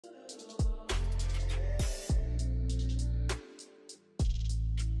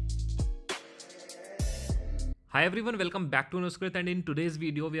Hi everyone, welcome back to Nuskrith, and in today's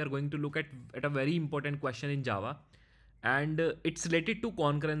video we are going to look at a very important question in Java, and it's related to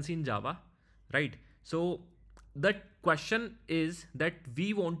concurrency in Java, right? So the question is that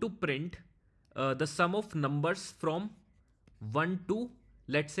we want to print the sum of numbers from 1 to,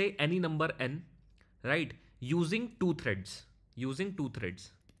 let's say, any number n, right, using two threads.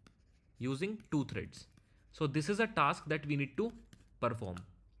 So this is a task that we need to perform.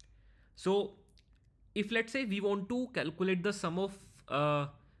 So if let's say we want to calculate the sum of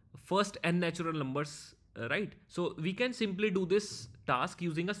first n natural numbers, right, so we can simply do this task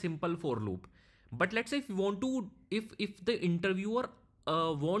using a simple for loop. But let's say if we want to, if the interviewer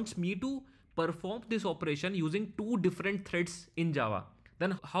wants me to perform this operation using two different threads in Java,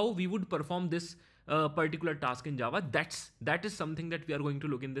 then how we would perform this particular task in Java? That is something that we are going to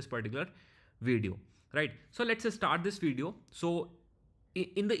look in this particular video, right? So let's start this video. So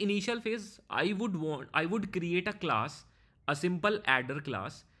in the initial phase, I would create a class, a simple adder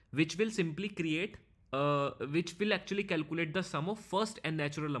class, which will simply create which will actually calculate the sum of first n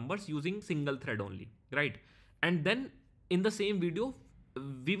natural numbers using single thread only, right? And then in the same video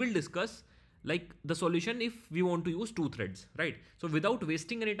we will discuss like the solution if we want to use two threads, right? So without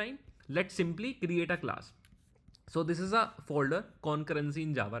wasting any time, let's simply create a class. So this is a folder, concurrency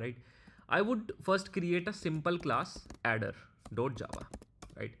in Java, right? I would first create a simple class adder.java,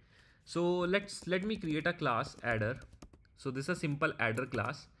 right? So let me create a class adder. So this is a simple adder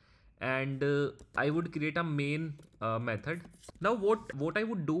class, and I would create a main method. Now what I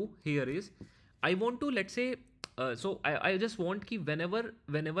would do here is I want to, let's say, I just want ki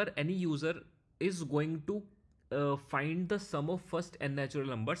whenever any user is going to find the sum of first n natural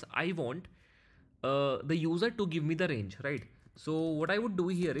numbers, I want the user to give me the range, right? So what I would do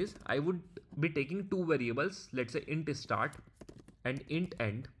here is I would be taking two variables, let's say int start and int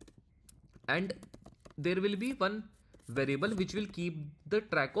end, and there will be one variable which will keep the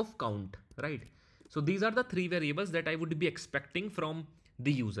track of count, right? So these are the three variables that I would be expecting from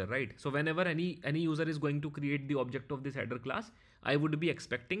the user, right? So whenever any user is going to create the object of this header class, I would be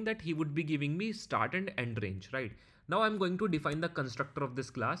expecting that he would be giving me start and end range, right? Now I'm going to define the constructor of this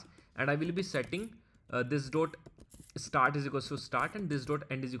class, and I will be setting this dot start is equals to start and this dot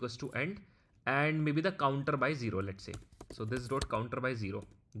end is equals to end, and maybe the counter by 0, let's say. So this dot counter by 0.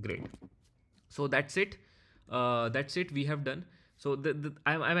 Great. So that's it. We have done. So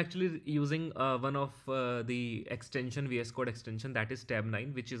I'm actually using one of the extension, VS Code extension, that is tab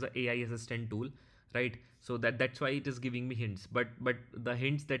 9, which is a AI assistant tool, right? So that's why it is giving me hints, but the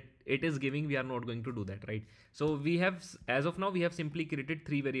hints that it is giving, we are not going to do that, right? So we have, as of now, we have simply created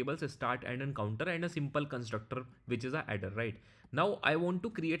three variables, a start, end, and counter, and a simple constructor which is a adder, right? Now I want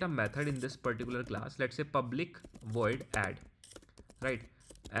to create a method in this particular class. Let's say public void add, right?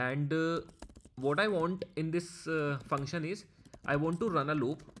 And what I want in this function is I want to run a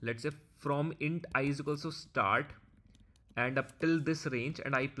loop, let's say from int I is equals to start and up till this range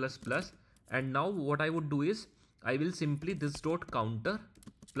and I plus plus. And now what I would do is I will simply this dot counter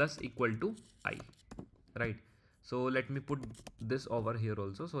plus equal to I, right? So let me put this over here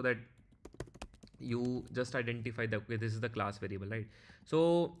also, so that you just identify that, okay, this is the class variable, right?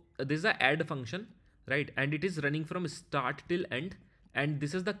 So this is the add function, right? And it is running from start till end, and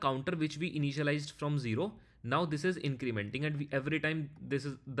this is the counter which we initialized from 0. Now this is incrementing, and every time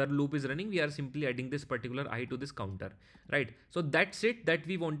the loop is running, we are simply adding this particular I to this counter, right? So that's it that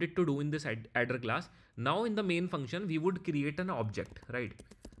we wanted to do in this adder class. Now in the main function we would create an object, right?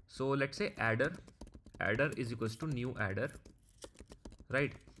 So let's say adder is equals to new adder,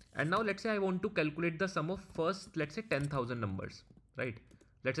 right? And now let's say I want to calculate the sum of first, let's say 10,000 numbers, right?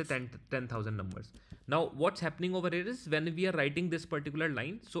 Let's say 10,000 numbers. Now what's happening over here is when we are writing this particular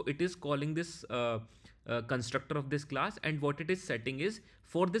line, so it is calling this constructor of this class, and what it is setting is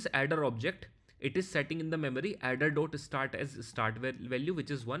for this adder object, it is setting in the memory adder dot start as start value,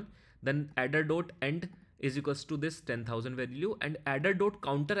 which is 1, then adder dot end is equals to this 10,000 value, and adder dot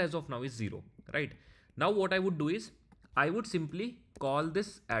counter as of now is 0, right? Now what I would do is I would simply call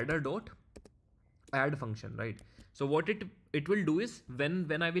this adder dot add function, right? So what it will do is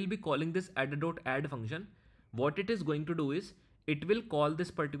when I will be calling this adder dot add function, what it is going to do is it will call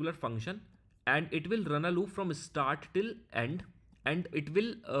this particular function and it will run a loop from start till end, and it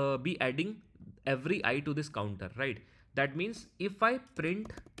will be adding every I to this counter, right? That means if I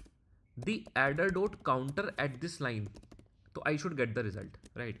print the adder dot counter at this line, so I should get the result,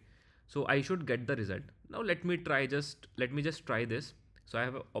 right? So I should get the result. Now let me just try this. So I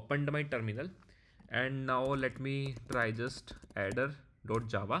have opened my terminal, and now let me try just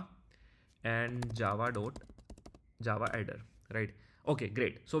adder.java, and java adder, right? Okay,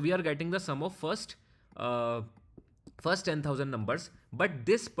 great. So we are getting the sum of first 10,000 numbers, but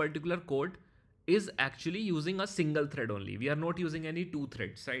this particular code is actually using a single thread only. We are not using any two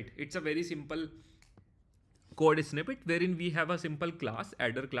threads, right? It's a very simple code snippet wherein we have a simple class,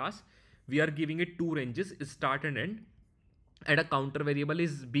 adder class. We are giving it two ranges, start and end, and a counter variable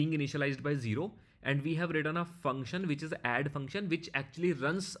is being initialized by 0, and we have written a function which is add function, which actually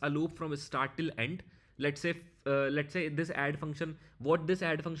runs a loop from start till end. Let's say this add function, what this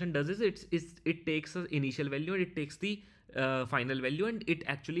add function does is it takes an initial value and it takes the final value and it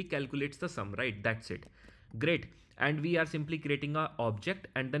actually calculates the sum, right? That's it. Great. And we are simply creating a object,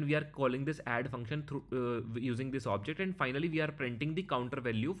 and then we are calling this add function through using this object, and finally we are printing the counter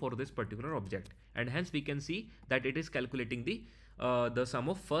value for this particular object, and hence we can see that it is calculating the sum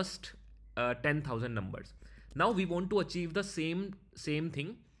of first 10,000 numbers. Now we want to achieve the same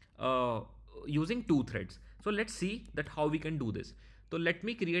thing using two threads. So let's see that how we can do this. So let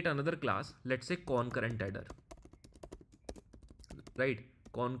me create another class, let's say concurrent adder, right?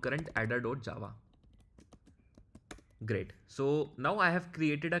 Concurrent adder.java. Great. So now I have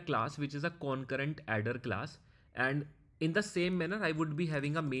created a class which is a concurrent adder class, and in the same manner I would be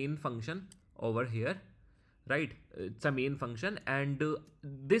having a main function over here, right? It's a main function, and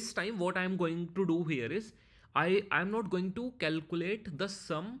this time what I'm going to do here is I'm not going to calculate the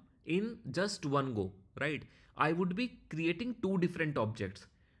sum in just one go, right? I would be creating two different objects.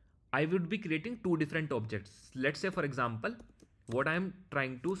 Let's say, for example, what I'm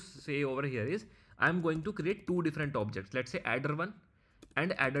trying to say over here is I'm going to create two different objects. Let's say adder1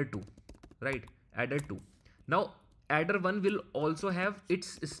 and adder2, right? Adder2. Now adder1 will also have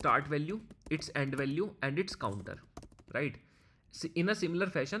its start value, its end value, and its counter, right? So in a similar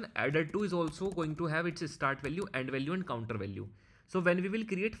fashion, adder2 is also going to have its start value, end value, and counter value. So when we will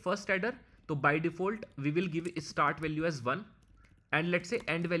create first adder, so by default we will give its start value as 1, and let's say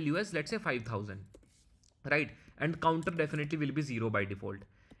end value as, let's say, 5,000, right? And counter definitely will be 0 by default.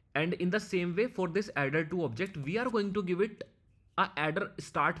 And in the same way, for this adder2 object, we are going to give it a adder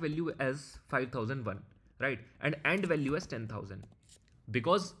start value as 5001, right? And end value as 10,000.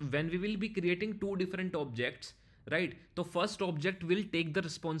 Because when we will be creating two different objects, right? The first object will take the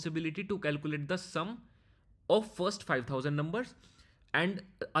responsibility to calculate the sum of first 5,000 numbers, and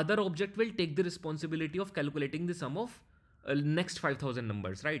other object will take the responsibility of calculating the sum of next 5,000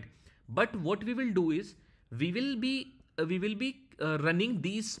 numbers, right? But what we will do is we will be running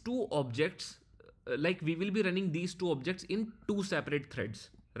these two objects, we will be running these two objects in two separate threads,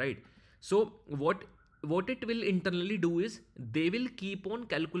 right? So what it will internally do is they will keep on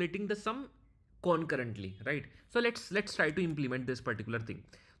calculating the sum concurrently, right? So let's try to implement this particular thing.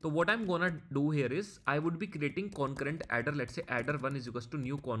 So what I'm gonna do here is I would be creating concurrent adder. Let's say adder1 is equals to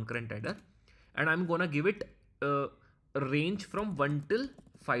new concurrent adder, and I'm gonna give it a range from 1 till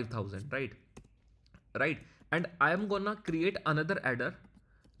 5,000, right? And I am gonna create another adder,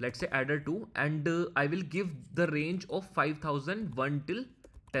 let's say adder2, and I will give the range of 5,001 till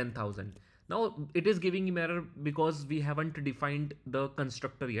 10,000. Now it is giving me error because we haven't defined the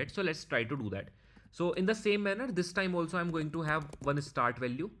constructor yet. So let's try to do that. So in the same manner, this time also I'm going to have one start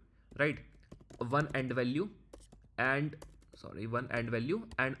value, right? One end value, and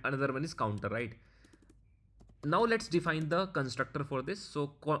another one is counter, right? Now let's define the constructor for this. So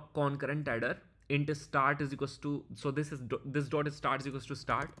concurrent adder int start is equals to, so this dot start is equals to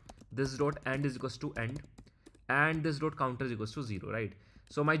start, this dot end is equals to end, and this dot counter is equals to 0, right?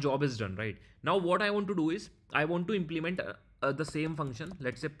 So my job is done, right? Now what I want to do is I want to implement the same function.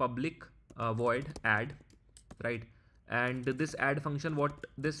 Let's say public void add, right? And this add function, what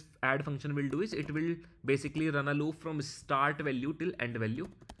this add function will do is it will basically run a loop from start value till end value.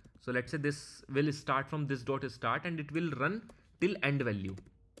 So let's say this will start from this dot start and it will run till end value,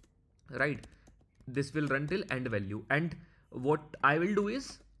 right? This will run till end value, and what I will do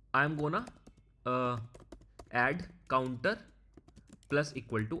is I'm gonna add counter plus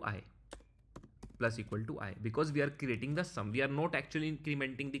equal to i, because we are creating the sum. We are not actually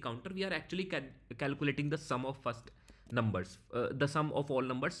incrementing the counter, we are actually calculating the sum of first numbers, the sum of all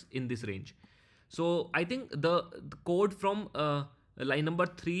numbers in this range. So I think the code from line number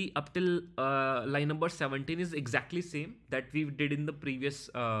 3 up till line number 17 is exactly same that we did in the previous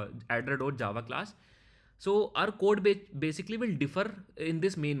adder.java class. So our code basically will differ in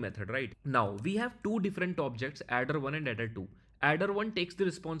this main method, right? Now we have two different objects, adder1 and adder2. Adder1 takes the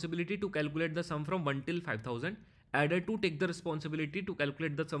responsibility to calculate the sum from 1 till 5,000. Adder2 take the responsibility to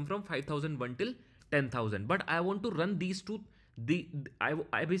calculate the sum from 5,001 till 10,000. But I want to run these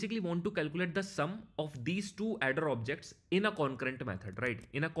I basically want to calculate the sum of these two adder objects in a concurrent method, right?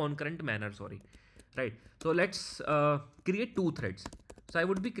 In a concurrent manner, sorry, right? So let's create two threads. So I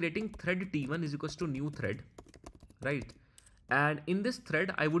would be creating thread t1 is equals to new thread, right? And in this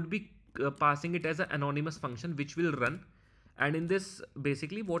thread, I would be passing it as an anonymous function which will run. And in this,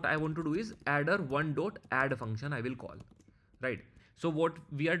 basically what I want to do is adder1 dot add function I will call, right? So what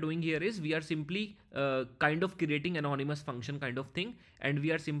we are doing here is we are simply kind of creating anonymous function kind of thing, and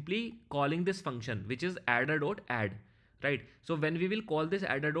we are simply calling this function which is adder dot add, right? So when we will call this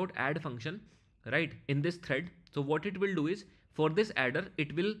adder dot add function, right, in this thread, so what it will do is for this adder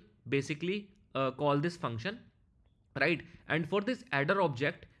it will basically call this function, right? And for this adder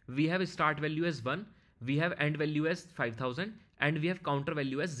object we have start value as 1, we have end value as 5000, and we have counter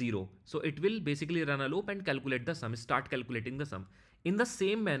value as 0. So it will basically run a loop and calculate the sum, start calculating the sum. In the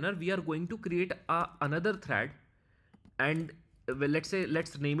same manner, we are going to create another thread, and well,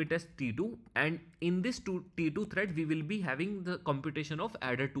 let's name it as T2, and in this T2 thread we will be having the computation of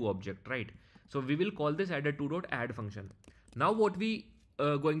adder2 object, right? So we will call this adder2 dot add function. Now what we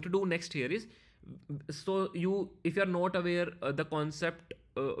going to do next here is, so if you are not aware the concept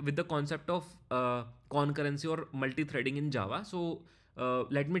with the concept of concurrency or multi-threading in Java, so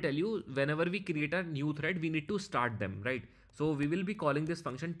let me tell you, whenever we create a new thread we need to start them, right? So we will be calling this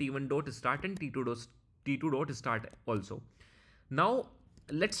function t1 dot start and t2 dot start also. Now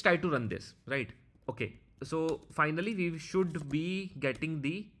let's try to run this, right? Okay, so finally we should be getting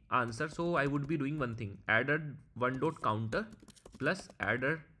the answer. So I would be doing one thing, adder1 dot counter plus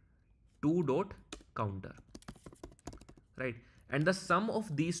adder2 dot counter, right? And the sum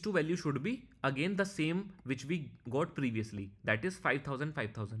of these two values should be again the same which we got previously, that is 5000,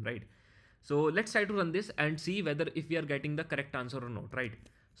 right? So let's try to run this and see whether if we are getting the correct answer or not, right?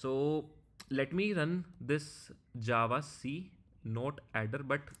 So let me run this Java C, not adder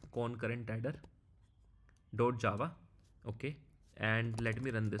but concurrent adder dot Java. Okay, and let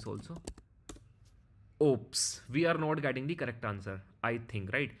me run this also. Oops, we are not getting the correct answer, I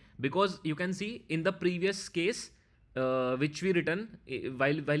think, right? Because you can see in the previous case which we written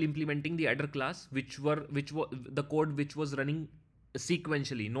while implementing the adder class, which was the code which was running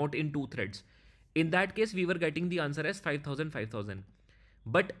sequentially, not in two threads. In that case we were getting the answer as 5000.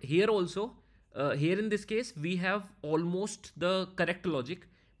 But here also here in this case we have almost the correct logic,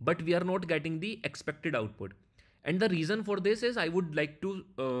 but we are not getting the expected output. And the reason for this is I would like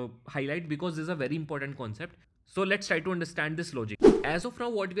to highlight, because this is a very important concept. So let's try to understand this logic. As of now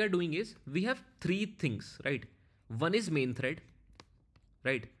what we are doing is we have three things, right? One is main thread,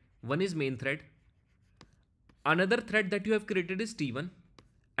 right? One is main thread. Another thread that you have created is T1,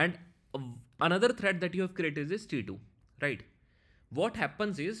 and another thread that you have created is T2, right? What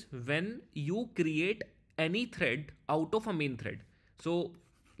happens is when you create any thread out of a main thread, so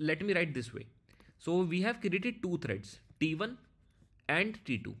let me write this way. So we have created two threads, T1 and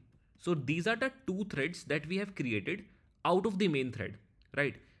T2. So these are the two threads that we have created out of the main thread,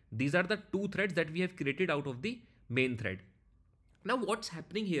 right? These are the two threads that we have created out of the main thread. Now what's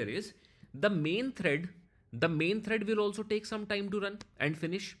happening here is the main thread will also take some time to run and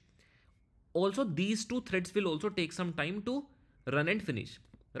finish. Also these two threads will also take some time to run and finish,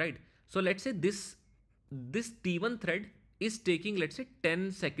 right? So let's say this T1 thread is taking, let's say,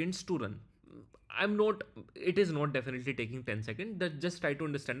 10 seconds to run. It is not definitely taking 10 seconds. Just try to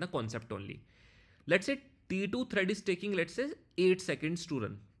understand the concept only. Let's say T2 thread is taking, let's say, 8 seconds to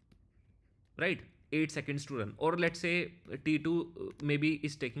run, right? 8 seconds to run. Or let's say T2 maybe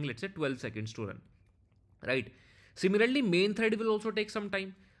is taking, let's say, 12 seconds to run, right? Similarly, main thread will also take some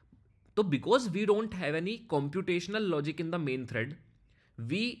time. So because we don't have any computational logic in the main thread,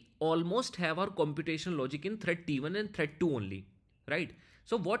 we almost have our computational logic in thread T1 and thread 2 only, right?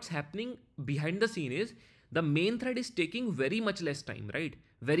 So what's happening behind the scene is the main thread is taking very much less time, right?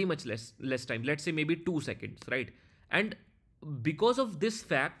 Very much less time. Let's say maybe 2 seconds, right? And because of this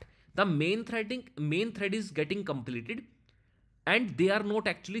fact, the main thread is getting completed, and they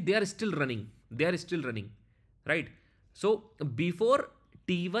are still running, right? So before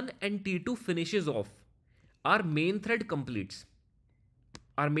T1 and T2 finishes off, our main thread completes,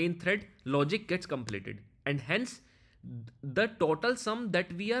 our main thread logic gets completed, and hence the total sum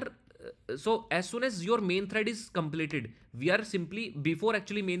that we are so as soon as your main thread is completed, we are simply, before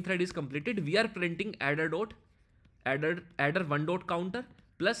actually main thread is completed, we are printing adder one dot counter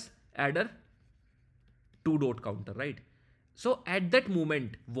plus adder 2 dot counter, right? So at that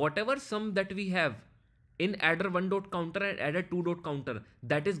moment, whatever sum that we have in adder 1 dot counter and adder 2 dot counter,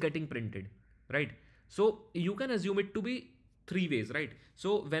 that is getting printed, right? So you can assume it to be three ways, right?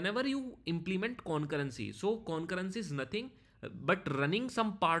 So whenever you implement concurrency, so concurrency is nothing but running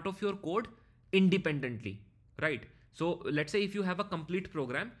some part of your code independently, right? So let's say if you have a complete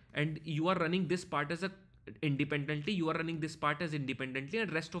program and you are running this part as a independently, you are running this part as independently,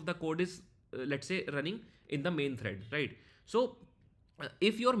 and rest of the code is let's say running in the main thread, right? So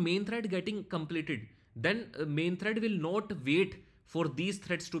if your main thread getting completed, then main thread will not wait for these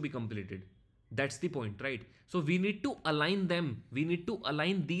threads to be completed. That's the point, right? So we need to align them. We need to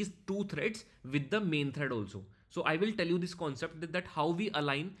align these two threads with the main thread also. So I will tell you this concept that how we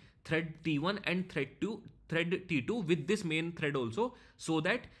align thread T1 and thread T2 with this main thread also, so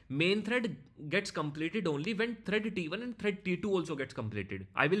that main thread gets completed only when thread T1 and thread T2 also gets completed.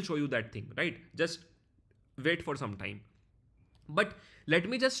 I will show you that thing, right? Just wait for some time. But let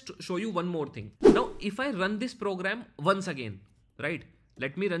me just show you one more thing. Now, if I run this program once again, right?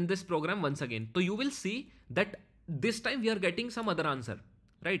 Let me run this program once again. So you will see that this time we are getting some other answer,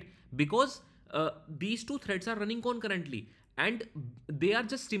 right? Because these two threads are running concurrently and they are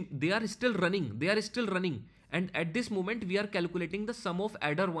still running. And at this moment we are calculating the sum of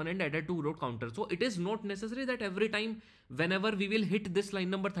adder1 and adder2 dot counter. So it is not necessary that every time whenever we will hit this line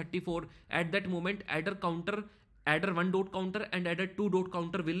number 34, at that moment adder1 dot counter and adder2 dot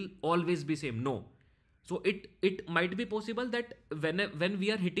counter will always be same. No. So it might be possible that when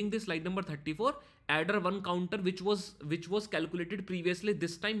we are hitting this line number 34, adder1 counter which was calculated previously,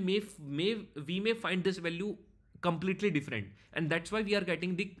 this time we may find this value completely different, and that's why we are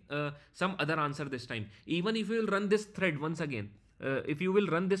getting the some other answer this time. Even if you will run this thread once again, if you will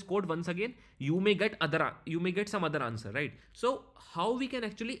run this code once again, you may get some other answer, right? So how we can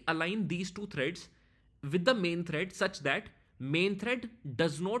actually align these two threads with the main thread such that main thread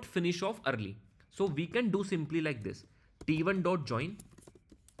does not finish off early? So we can do simply like this: T1 dot join.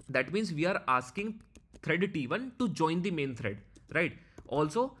 That means we are asking thread T1 to join the main thread, right?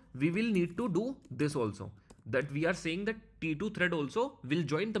 Also, we will need to do this also, that we are saying that T2 thread also will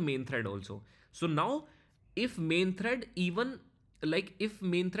join the main thread also. So now if main thread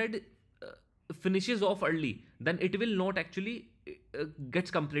finishes off early, then it will not actually gets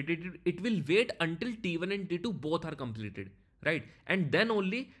completed. It will wait until T1 and T2 both are completed, right? And then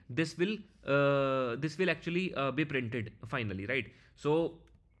only this will actually be printed finally, right? So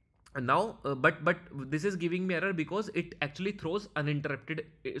now but this is giving me error because it actually throws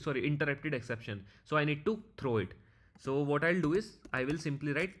interrupted exception. So I need to throw it. So what I'll do is I will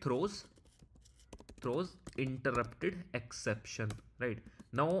simply write throws interrupted exception, right?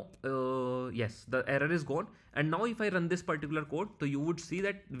 Now yes, the error is gone, and now if I run this particular code, so you would see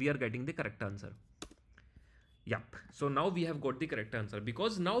that we are getting the correct answer. Yep. So now we have got the correct answer,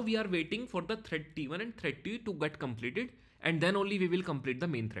 because now we are waiting for the thread T1 and thread T2 to get completed, and then only we will complete the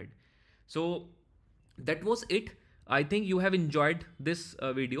main thread. So that was it. I think you have enjoyed this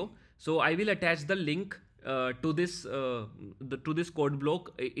video. So I will attach the link to this code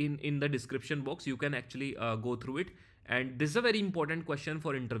block in the description box. You can actually go through it. And this is a very important question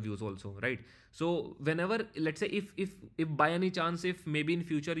for interviews also, right? So whenever, let's say if by any chance, if maybe in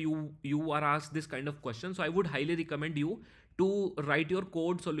future you are asked this kind of question, so I would highly recommend you to write your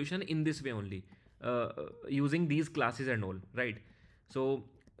code solution in this way only, using these classes and all, right? So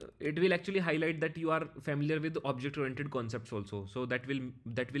it will actually highlight that you are familiar with object-oriented concepts also. So that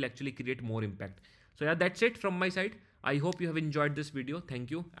will actually create more impact. So yeah, that's it from my side. I hope you have enjoyed this video. Thank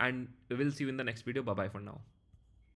you, and we will see you in the next video. Bye bye for now.